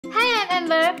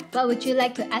remember, what would you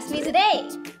like to ask me today?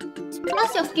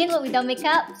 How's your skin look without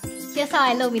makeup? Here's how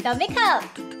I look without makeup.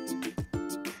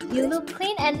 You look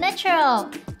clean and natural.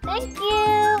 Thank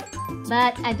you.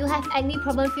 But I do have acne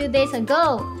problem few days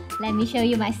ago. Let me show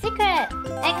you my secret.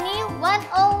 Acne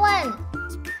 101.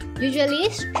 Usually,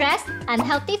 stress,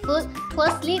 unhealthy food, poor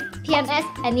sleep, PMS,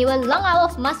 and even long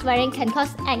hours of mask wearing can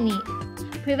cause acne.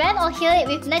 Prevent or heal it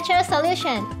with natural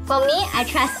solution. For me, I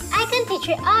trust Aiken Tea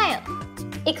Tree Oil.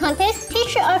 It contains tea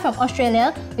tree oil from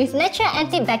Australia with natural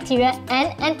antibacterial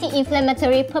and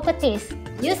anti-inflammatory properties.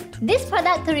 Use this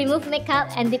product to remove makeup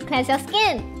and deep cleanse your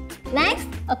skin. Next,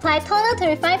 apply toner to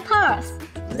refine pores.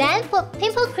 Then put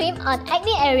pimple cream on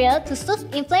acne area to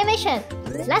soothe inflammation.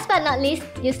 Last but not least,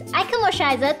 use Aiken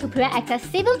moisturizer to prevent excess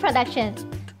sebum production.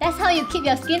 That's how you keep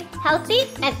your skin healthy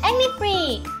and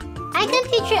acne-free. Aiken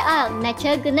Tea Tree Oil,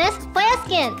 natural goodness for your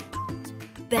skin.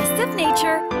 Best of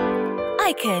nature,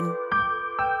 Aiken.